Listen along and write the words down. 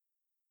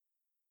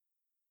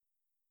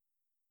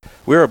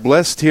We are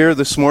blessed here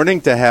this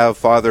morning to have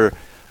Father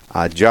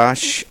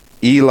Josh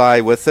Eli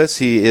with us.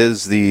 He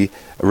is the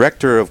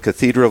rector of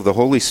Cathedral of the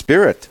Holy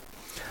Spirit,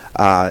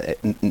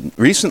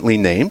 recently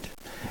named,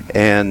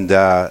 and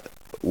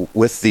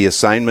with the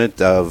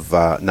assignment of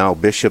now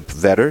Bishop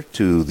Vetter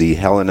to the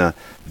Helena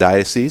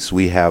Diocese.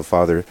 We have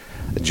Father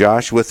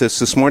Josh with us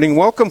this morning.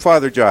 Welcome,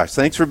 Father Josh.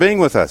 Thanks for being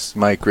with us.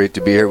 Mike, great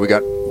to be here.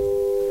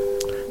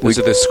 Those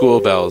are the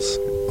school bells.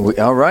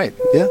 All right.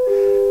 Yeah.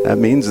 That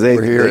means they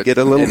get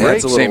a little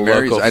break. That's a little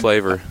local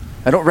flavor.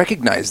 I don't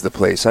recognize the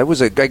place. I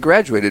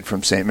graduated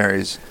from St.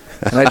 Mary's,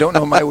 and I don't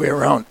know my way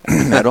around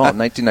at all.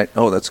 1990.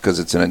 Oh, that's because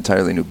it's an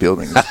entirely new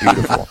building. It's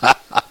beautiful.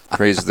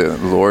 Praise the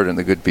Lord and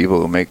the good people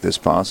who make this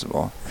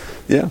possible.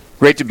 Yeah.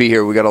 Great to be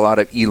here. We got a lot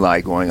of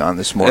Eli going on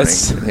this morning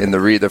in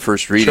the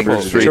first reading.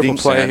 Triple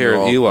play here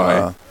at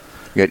Eli.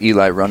 We got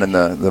Eli running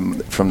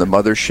from the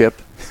mothership.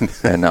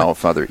 And now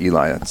Father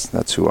Eli,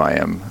 that's who I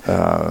am.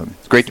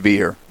 Great to be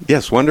here.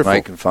 Yes, wonderful.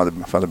 Mike and Father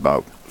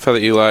Baug. Father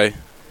Eli,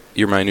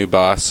 you're my new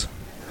boss.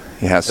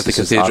 Yes, at the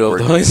Cathedral of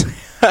the Holy Spirit.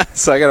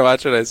 So I got to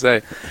watch what I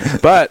say.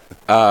 But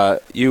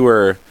you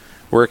were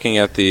working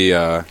at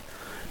the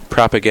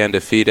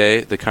Propaganda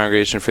Fide, the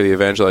Congregation for the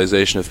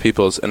Evangelization of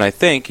Peoples, and I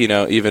think,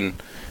 even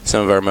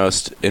some of our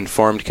most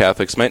informed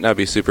Catholics might not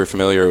be super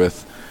familiar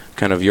with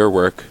kind of your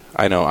work.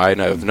 I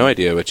have no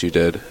idea what you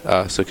did.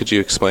 So could you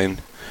explain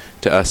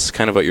to us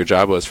kind of what your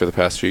job was for the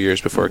past few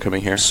years before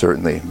coming here?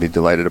 Certainly. Be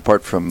delighted.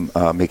 Apart from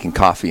making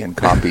coffee and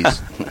copies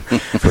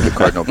for the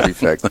Cardinal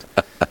Prefect,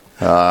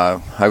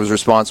 I was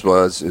responsible,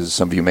 as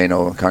some of you may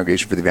know,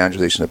 Congregation for the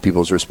Evangelization of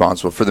People is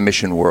responsible for the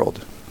mission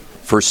world.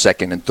 First,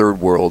 second, and third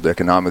world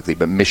economically,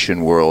 but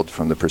mission world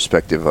from the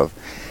perspective of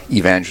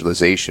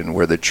evangelization,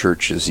 where the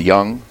church is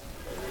young,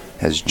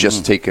 has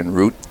just taken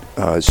root,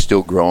 is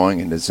still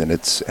growing, and is in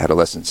its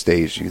adolescent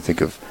stage. You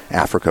think of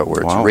Africa,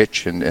 where it's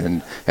rich and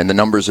the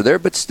numbers are there,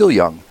 but still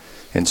young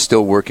and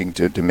still working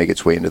to make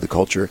its way into the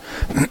culture.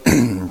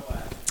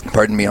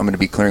 Pardon me, I'm going to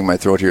be clearing my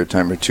throat here a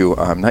time or two.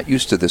 I'm not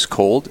used to this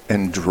cold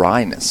and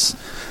dryness.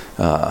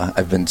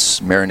 I've been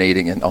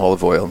marinating in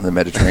olive oil in the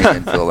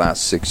Mediterranean for the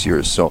last 6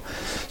 years. So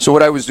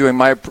what I was doing,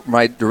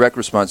 my direct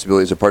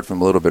responsibilities, apart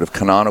from a little bit of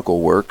canonical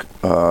work,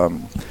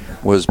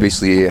 was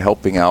basically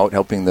helping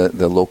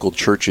the local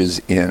churches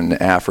in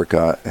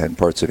Africa and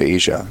parts of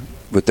Asia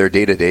with their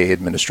day-to-day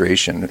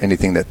administration,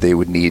 anything that they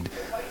would need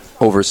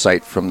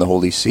oversight from the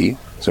Holy See.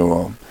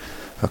 So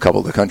a couple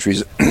of the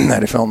countries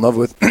that I fell in love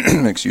with,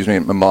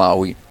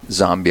 Malawi,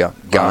 Zambia,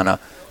 Ghana,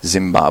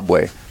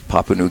 Zimbabwe,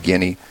 Papua New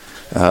Guinea,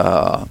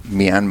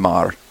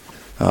 Myanmar,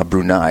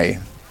 Brunei,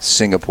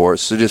 Singapore.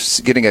 So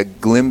just getting a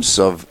glimpse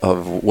of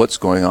what's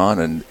going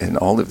on in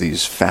all of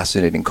these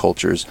fascinating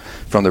cultures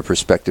from the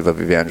perspective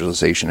of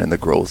evangelization and the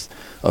growth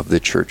of the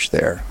church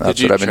there.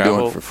 That's what I've been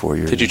doing for 4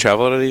 years. Did you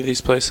travel to any of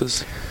these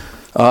places?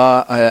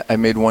 I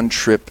made one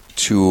trip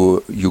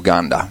to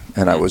Uganda,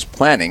 and I was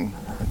planning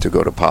to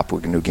go to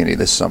Papua New Guinea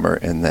this summer,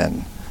 and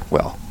then,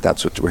 well,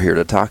 that's what we're here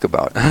to talk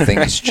about.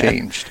 Things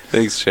changed.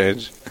 Things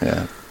changed.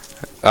 Yeah.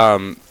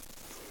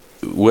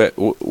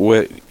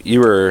 What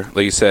you were,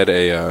 like you said,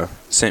 a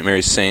St.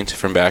 Mary's saint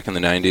from back in the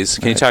 90s.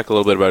 Can you talk a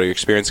little bit about your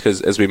experience?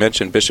 Because as we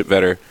mentioned, Bishop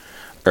Vetter,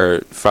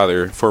 or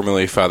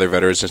formerly Father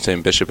Vetter, is just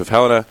named Bishop of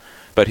Helena,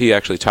 but he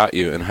actually taught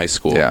you in high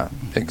school. Yeah,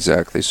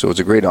 exactly. So it's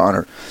a great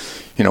honor.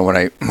 When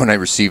I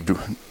received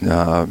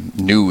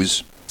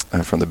news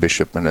from the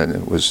bishop, and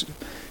it was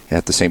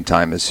at the same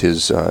time as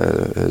his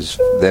as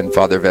then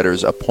Father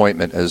Vetter's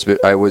appointment,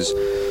 I was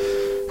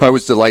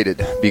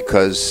delighted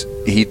because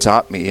he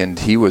taught me, and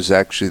he was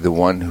actually the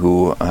one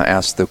who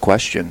asked the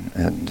question.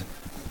 And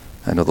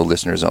I know the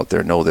listeners out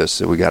there know this,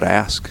 that we got to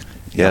ask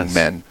young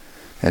men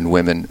and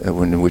women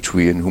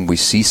in whom we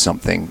see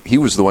something. He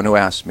was the one who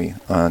asked me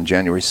on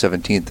January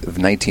 17th of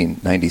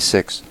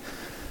 1996,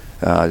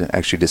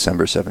 actually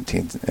December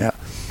 17th. Yeah,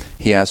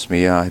 he asked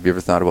me, have you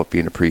ever thought about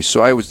being a priest?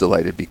 So I was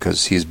delighted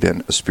because he's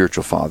been a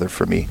spiritual father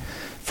for me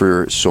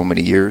for so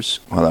many years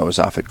while I was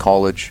off at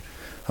college,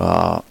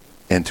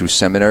 and through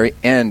seminary,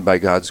 and by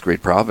God's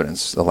great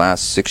providence, the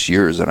last 6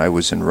 years that I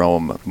was in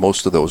Rome,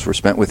 most of those were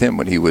spent with him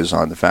when he was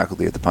on the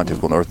faculty at the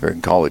Pontifical North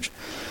American College.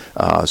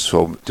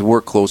 So to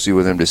work closely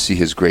with him, to see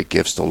his great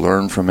gifts, to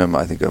learn from him,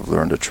 I think I've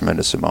learned a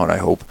tremendous amount, I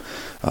hope,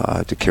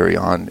 to carry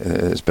on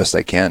as best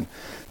I can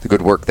the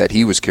good work that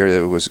he was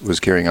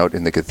carrying out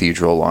in the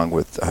cathedral, along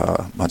with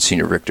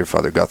Monsignor Richter,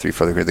 Father Guthrie,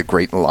 Father Gray, the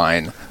great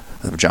line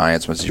of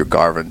giants, Monsignor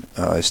Garvin,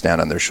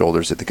 stand on their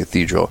shoulders at the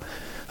cathedral.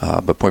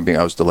 But point being,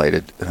 I was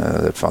delighted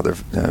that Father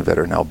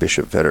Vetter, now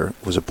Bishop Vetter,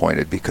 was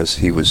appointed, because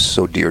he was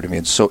so dear to me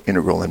and so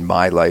integral in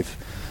my life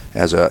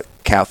as a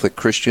Catholic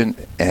Christian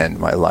and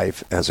my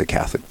life as a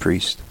Catholic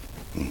priest.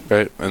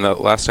 Right, and the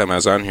last time I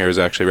was on here was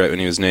actually right when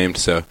he was named,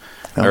 so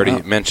I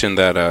already mentioned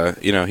that,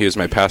 he was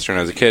my pastor when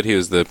I was a kid. He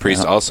was the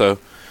priest also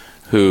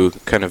who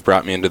kind of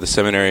brought me into the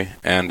seminary,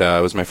 and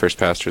was my first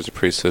pastor as a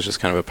priest, so it was just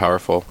kind of a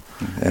powerful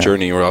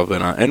journey we've all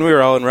been on. And we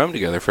were all in Rome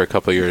together for a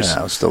couple of years.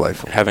 Yeah, it was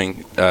delightful.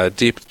 Having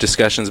deep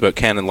discussions about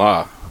canon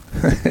law.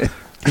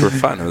 Were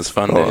fun. It was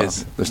fun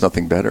days. There's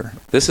nothing better.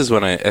 This is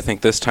when I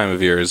think this time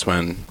of year is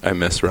when I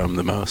miss Rome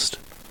the most.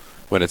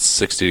 When it's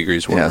 60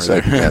 degrees warmer. Yes,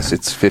 yes,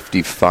 it's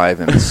 55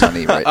 and it's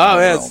sunny right now. Oh,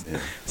 yes,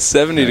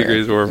 70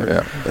 degrees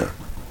warmer.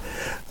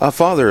 Yeah.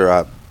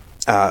 Father,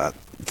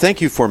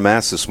 thank you for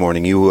Mass this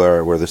morning. You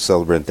were the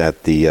celebrant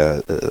at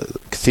the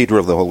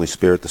Cathedral of the Holy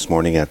Spirit this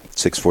morning at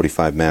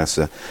 6:45 Mass.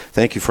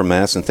 Thank you for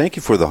Mass, and thank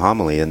you for the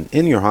homily. And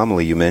in your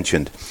homily, you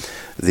mentioned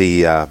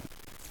the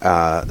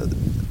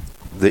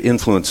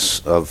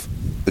influence of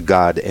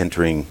God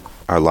entering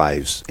our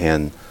lives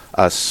and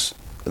us.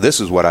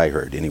 This is what I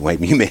heard, anyway.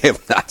 You may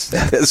have not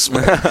said this,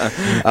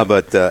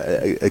 but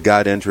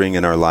God entering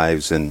in our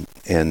lives and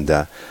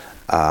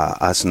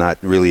us not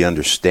really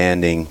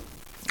understanding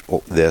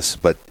this.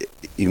 But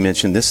you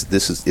mentioned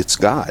it's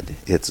God.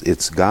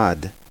 It's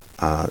God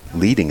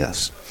leading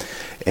us,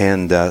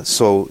 and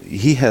so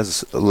He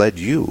has led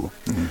you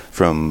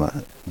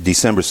from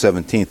December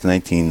 17th,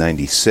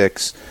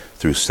 1996,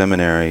 through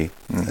seminary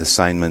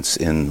assignments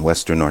in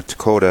Western North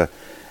Dakota,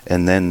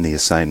 and then the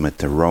assignment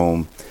to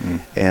Rome.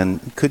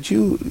 And could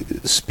you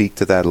speak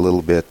to that a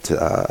little bit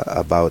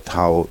about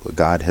how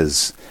God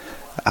has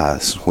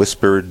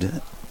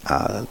whispered,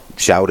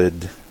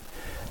 shouted,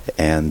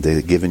 and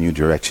given you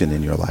direction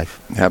in your life?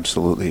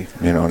 Absolutely.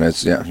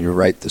 And you're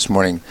right. This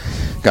morning,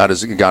 God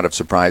is a God of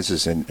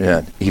surprises, and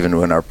even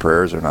when our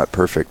prayers are not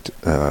perfect,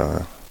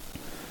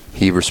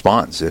 He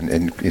responds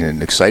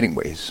in exciting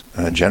ways,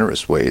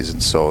 generous ways.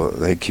 And so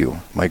thank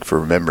you, Mike, for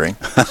remembering.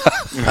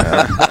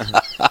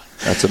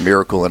 That's a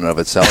miracle in and of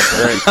itself.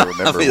 To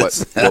remember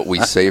what we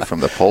say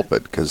from the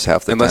pulpit, because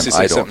half the Unless time you say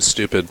I don't. something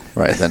stupid.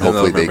 Right, then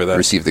hopefully they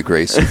receive the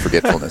grace of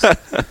forgetfulness.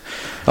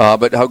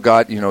 But how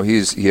God,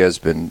 He has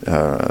been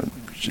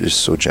just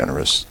so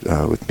generous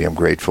with me. I'm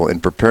grateful in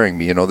preparing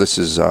me. This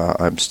is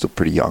I'm still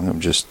pretty young. I'm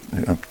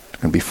going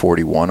to be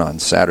 41 on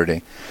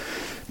Saturday.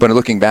 But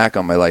looking back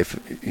on my life,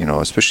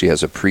 especially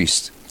as a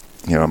priest,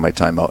 my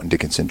time out in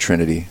Dickinson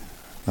Trinity,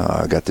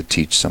 I got to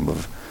teach some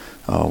of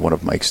one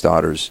of Mike's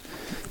daughters.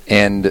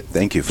 And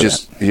thank you for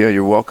that. Yeah,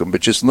 you're welcome. But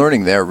just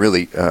learning there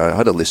really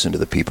how to listen to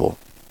the people,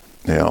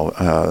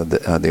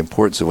 the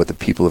importance of what the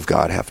people of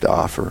God have to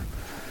offer.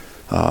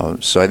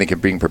 So I think in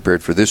being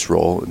prepared for this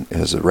role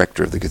as a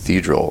rector of the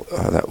cathedral,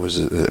 that was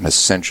an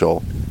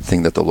essential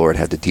thing that the Lord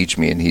had to teach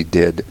me, and He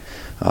did.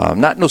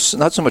 Not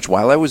so much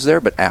while I was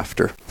there, but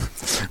after,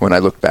 when I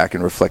looked back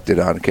and reflected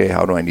on, okay,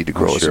 how do I need to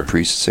grow as a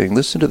priest? Saying,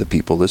 listen to the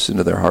people, listen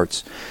to their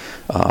hearts,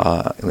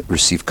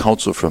 receive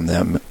counsel from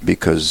them,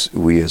 because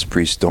we as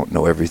priests don't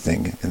know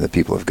everything, and the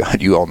people of God,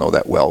 you all know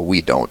that well.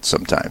 We don't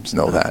sometimes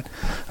know that.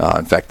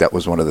 In fact, that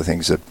was one of the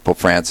things that Pope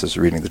Francis,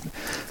 reading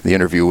the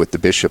interview with the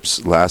bishops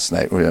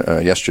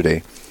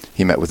yesterday,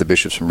 he met with the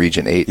bishops from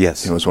Region 8.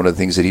 Yes. It was one of the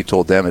things that he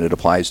told them, and it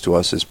applies to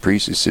us as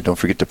priests. He said, don't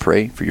forget to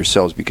pray for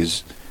yourselves,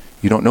 because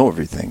you don't know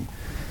everything.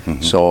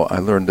 Mm-hmm. So I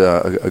learned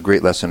a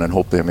great lesson, and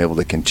hopefully I'm able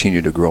to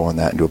continue to grow on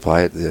that and to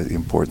apply it, the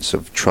importance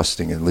of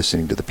trusting and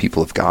listening to the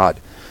people of God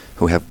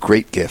who have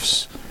great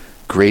gifts,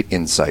 great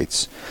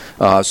insights.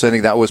 So I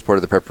think that was part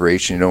of the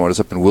preparation. When I was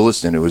up in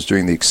Williston, it was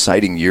during the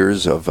exciting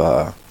years of,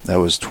 that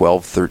was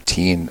 12,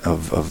 13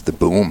 of the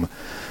boom.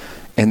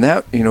 And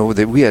that,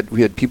 we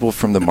had people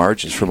from the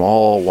margins, from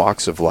all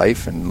walks of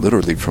life, and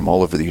literally from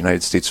all over the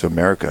United States of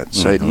America.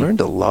 So I learned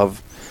to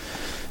love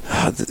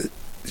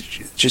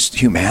just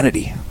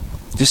humanity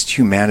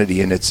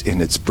and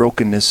its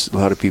brokenness. A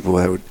lot of people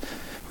were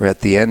at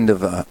the end of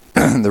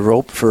the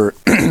rope for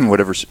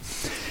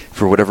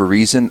whatever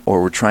reason,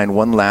 or were trying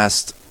one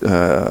last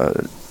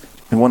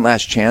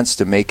chance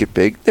to make it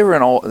big. They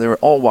were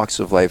all walks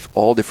of life,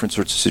 all different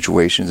sorts of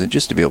situations, and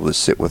just to be able to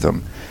sit with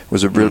them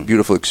was a real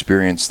beautiful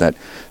experience that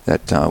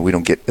we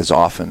don't get as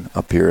often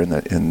up here in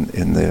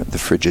the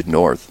frigid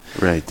north.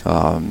 Right.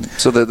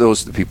 So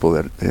those are the people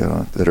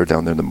that are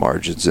down there in the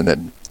margins, and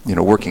then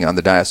working on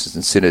the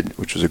diocesan synod,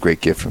 which was a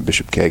great gift from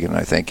Bishop Kagan, and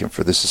I thank him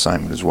for this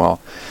assignment as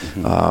well.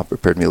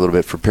 Prepared me a little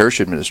bit for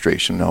parish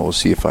administration. Now we'll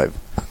see if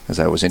as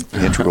I was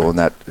integral in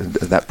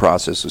that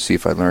process, we'll see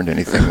if I learned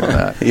anything on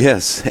that.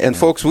 Yes, and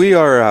folks, we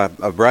are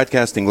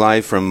broadcasting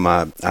live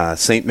from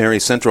St. Mary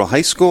Central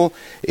High School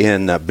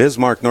in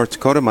Bismarck, North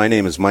Dakota. My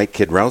name is Mike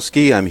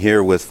Kidrowski. I'm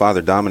here with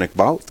Father Dominic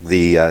Bout,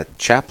 the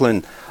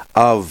chaplain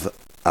of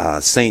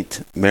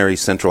St. Mary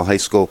Central High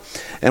School,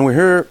 and we're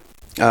here.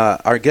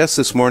 Our guest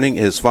this morning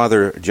is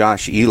Father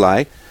Josh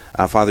Eli.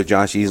 Father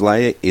Josh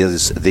Eli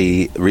is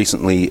the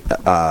recently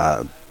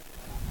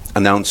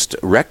announced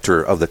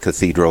rector of the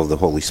Cathedral of the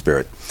Holy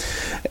Spirit.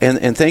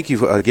 And thank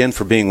you again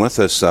for being with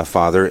us,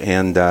 Father.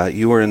 And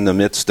you were in the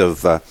midst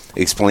of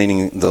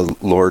explaining the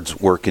Lord's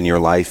work in your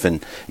life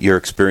and your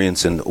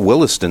experience in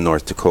Williston,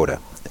 North Dakota.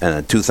 And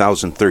in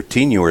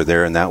 2013 you were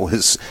there, and that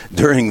was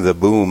during the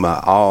boom,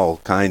 all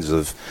kinds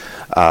of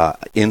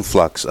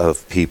influx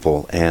of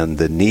people, and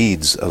the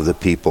needs of the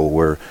people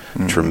were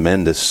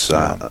tremendous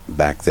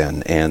back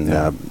then,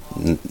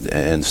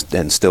 and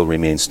still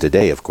remains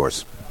today, of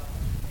course.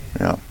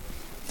 Yeah.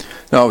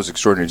 No, it was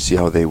extraordinary to see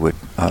how they would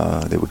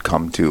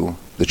come to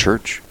the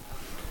church.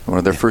 One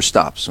of their first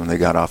stops when they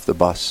got off the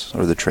bus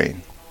or the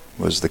train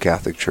was the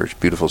Catholic Church.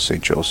 Beautiful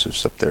St.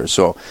 Joseph's up there.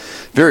 So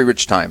very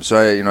rich time. So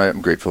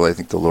I'm grateful. I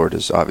think the Lord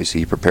is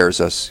obviously, He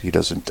prepares us. He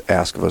doesn't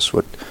ask of us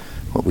what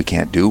we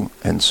can't do.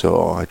 And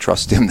so I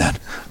trust Him that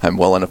I'm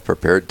well enough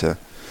prepared to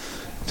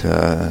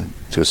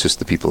assist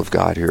the people of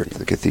God here at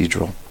the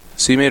cathedral.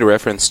 So you made a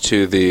reference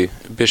to the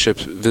bishop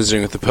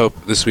visiting with the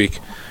Pope this week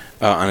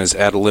on his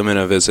ad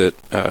limina visit,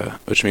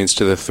 which means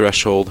to the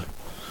threshold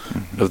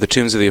of the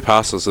tombs of the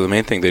apostles. So the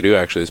main thing they do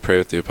actually is pray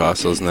with the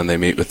apostles, and then they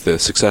meet with the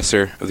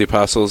successor of the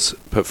apostles,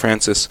 Pope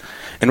Francis.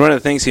 And one of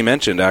the things he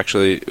mentioned,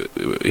 actually,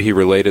 he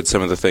related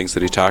some of the things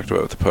that he talked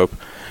about with the Pope,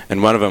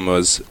 and one of them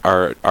was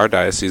our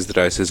diocese, the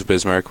Diocese of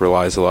Bismarck,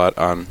 relies a lot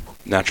on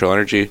natural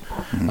energy,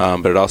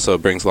 but it also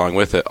brings along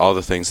with it all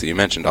the things that you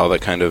mentioned, all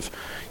that kind of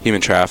human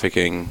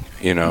trafficking,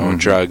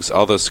 drugs,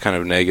 all those kind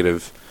of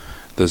negative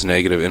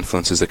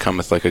influences that come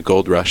with like a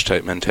gold rush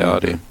type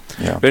mentality.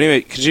 Yeah. But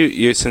anyway, could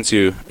you, since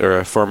you are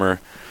a former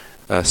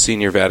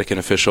senior Vatican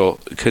official,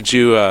 could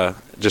you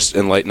just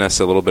enlighten us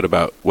a little bit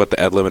about what the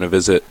ad limina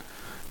visit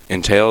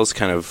entails?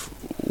 Kind of,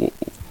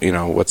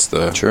 what's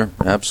the... Sure,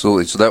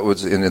 absolutely. So that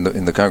was in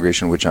the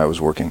congregation in which I was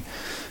working.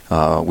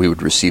 We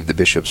would receive the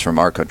bishops from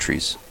our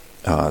countries.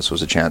 So it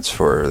was a chance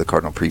for the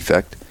Cardinal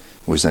Prefect,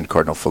 who was then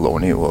Cardinal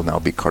Filoni, who will now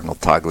be Cardinal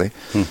Tagle,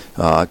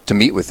 to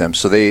meet with them.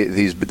 So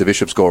the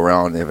bishops go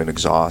around, they have an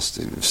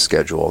exhaustive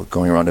schedule,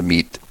 going around to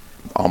meet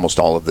almost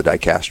all of the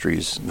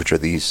dicasteries, which are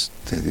the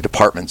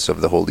departments of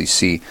the Holy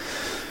See,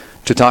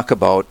 to talk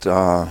about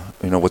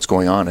what's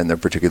going on in their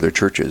particular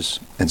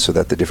churches, and so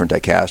that the different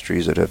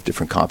dicasteries that have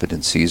different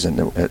competencies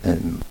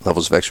and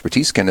levels of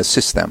expertise can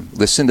assist them,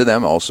 listen to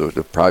them, also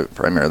to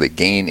primarily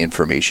gain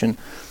information.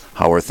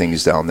 How are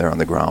things down there on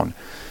the ground?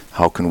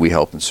 How can we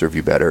help and serve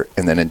you better?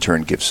 And then in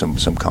turn give some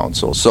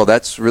counsel. So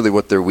that's really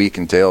what their week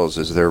entails,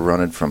 is they're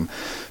running from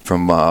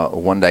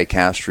one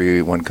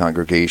dicastery, one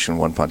congregation,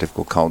 one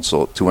pontifical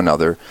council to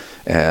another,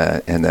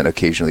 and then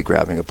occasionally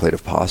grabbing a plate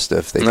of pasta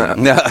if they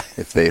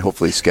if they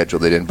hopefully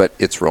scheduled it in. But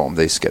it's Rome;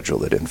 they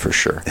scheduled it in for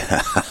sure.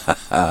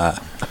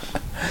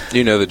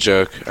 You know the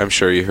joke. I'm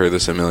sure you heard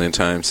this a million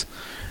times.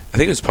 I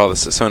think it was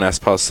someone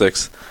asked Paul VI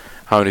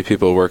how many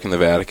people work in the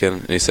Vatican,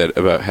 and he said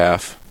about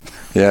half.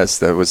 Yes,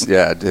 that was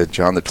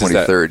John the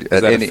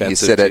 23rd. He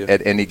said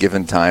at any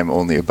given time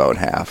only about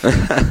half.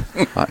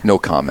 No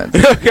comment.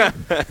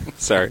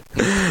 Sorry.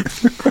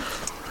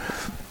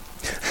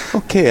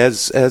 Okay,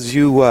 as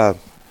you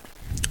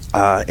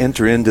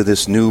enter into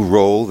this new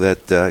role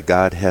that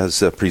God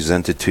has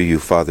presented to you,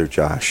 Father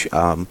Josh,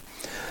 what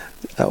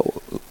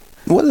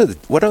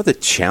are the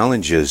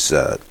challenges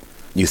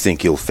you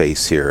think you'll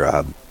face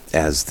here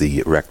as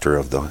the rector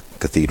of the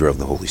Cathedral of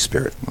the Holy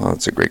Spirit? Well,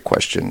 that's a great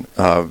question.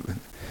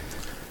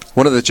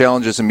 One of the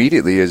challenges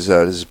immediately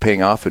is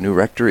paying off a new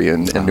rectory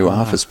and new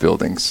office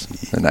buildings.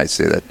 And I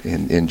say that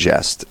in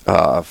jest.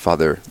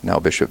 Father, now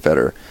Bishop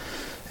Vetter,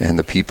 and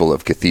the people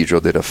of Cathedral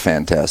did a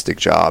fantastic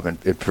job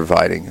in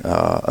providing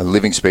a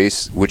living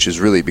space, which is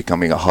really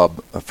becoming a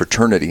hub, a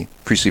fraternity,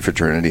 priestly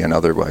fraternity and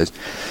otherwise,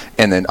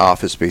 and then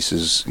office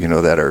spaces,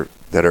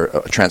 that are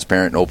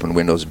transparent and open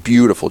windows.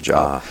 Beautiful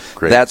job.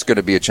 Great. That's going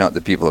to be a challenge.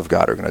 The people of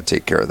God are going to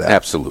take care of that.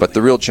 Absolutely. But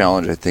the real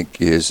challenge, I think,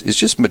 is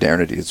just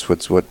modernity. It's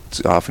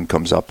what often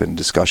comes up in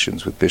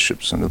discussions with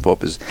bishops and the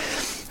Pope is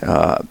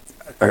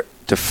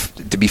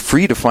to be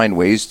free to find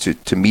ways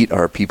to meet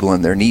our people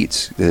and their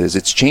needs.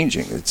 It's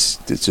changing. It's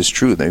just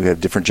true. We have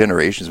different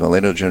generations.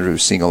 Millennial generation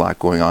is seeing a lot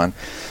going on.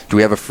 Do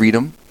we have a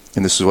freedom?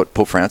 And this is what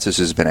Pope Francis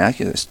has been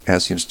asking us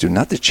to do,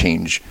 not to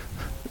change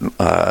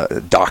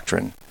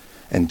doctrine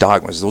and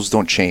dogmas. Those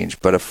don't change,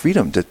 but a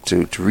freedom to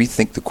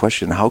rethink the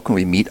question, how can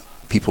we meet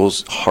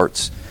people's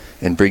hearts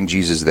and bring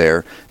Jesus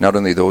there, not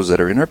only those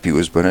that are in our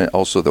pews, but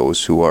also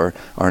those who are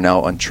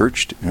now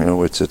unchurched.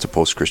 It's a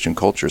post-Christian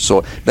culture.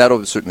 So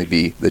that'll certainly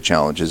be the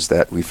challenges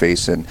that we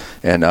face, and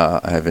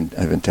I've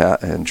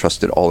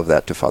entrusted all of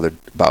that to Father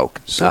Bauck,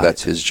 so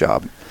that's his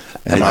job.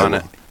 And I'm on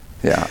it.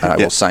 Yeah, and I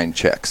will sign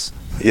checks.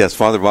 Yes,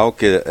 Father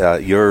Bauck,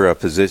 your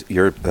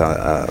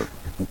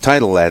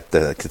title at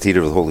the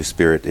Cathedral of the Holy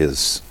Spirit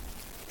is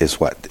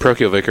what?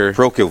 Parochial Vicar.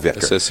 Parochial Vicar.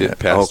 Associate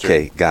Pastor.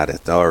 Okay, got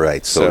it. All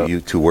right, so you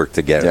two work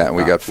together. Yeah, and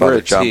we got Father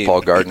John team.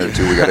 Paul Gardner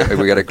too. We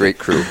got a great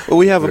crew. Well,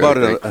 we have about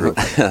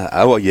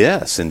a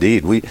yes,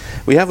 indeed. We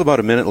have about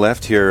a minute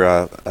left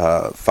here,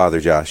 Father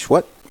Josh.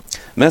 What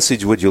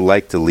message would you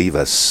like to leave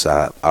us,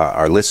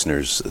 our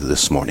listeners,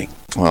 this morning?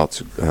 Well,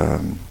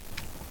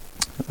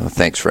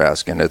 thanks for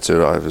asking. It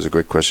was a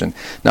great question.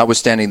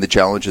 Notwithstanding the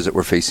challenges that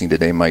we're facing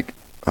today, Mike,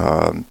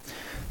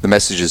 the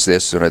message is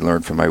this, that I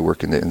learned from my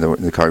work in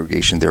the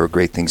congregation: there are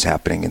great things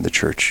happening in the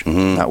church.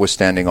 Mm-hmm.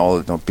 Notwithstanding all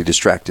of, don't be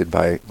distracted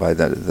by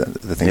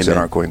the things that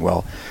aren't going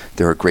well.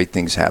 There are great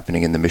things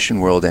happening in the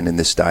mission world and in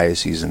this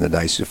diocese, in the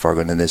Diocese of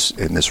Fargo, and in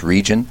this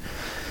region.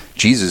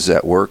 Jesus is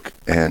at work,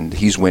 and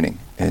he's winning,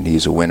 and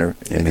he's a winner,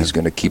 and he's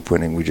going to keep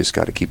winning. We just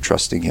got to keep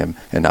trusting him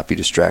and not be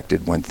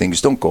distracted when things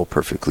don't go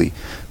perfectly.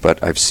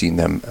 But I've seen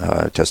them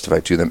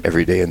testify to them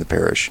every day in the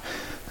parish.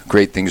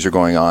 great things are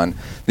going on.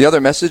 The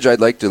other message I'd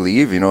like to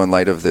leave, in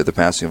light of the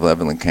passing of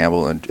Evelyn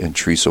Campbell and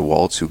Teresa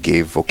Waltz, who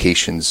gave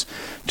vocations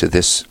to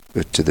this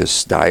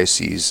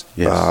diocese,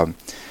 Yes.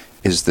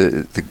 is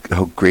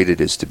how great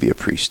it is to be a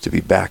priest, to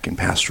be back in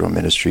pastoral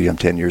ministry. I'm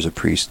 10 years a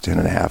priest, 10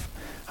 and a half.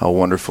 How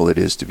wonderful it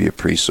is to be a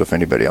priest. So if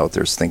anybody out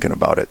there is thinking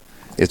about it,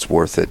 it's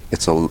worth it.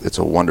 It's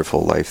a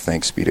wonderful life.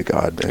 Thanks be to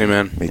God.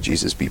 Amen. May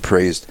Jesus be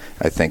praised.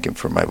 I thank him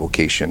for my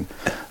vocation,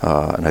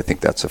 and I think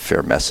that's a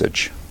fair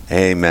message.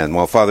 Amen.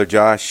 Well, Father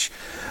Josh,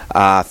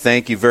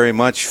 thank you very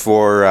much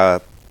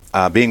for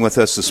being with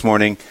us this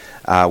morning.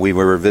 We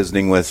were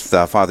visiting with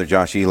Father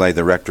Josh Eli,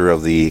 the rector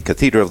of the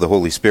Cathedral of the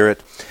Holy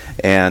Spirit,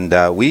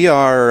 and we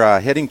are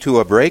heading to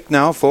a break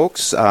now,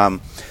 folks.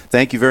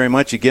 Thank you very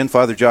much again,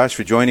 Father Josh,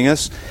 for joining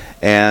us.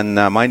 And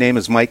my name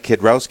is Mike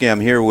Kidrowski. I'm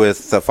here with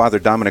Father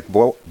Dominic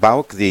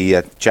Bauk,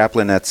 the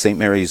chaplain at St.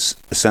 Mary's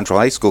Central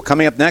High School.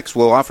 Coming up next,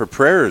 we'll offer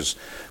prayers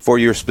for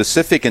your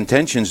specific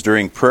intentions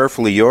during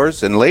Prayerfully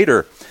Yours, and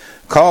later,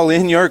 call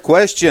in your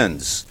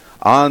questions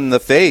on the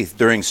faith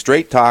during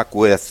Straight Talk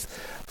with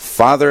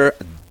Father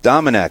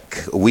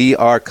Dominic. We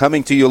are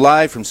coming to you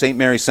live from St.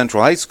 Mary's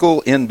Central High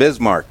School in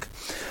Bismarck.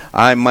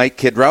 I'm Mike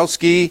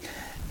Kidrowski,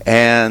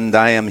 and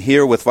I am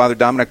here with Father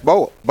Dominic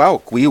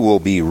Bauk. We will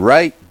be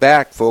right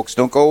back, folks.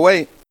 Don't go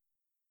away.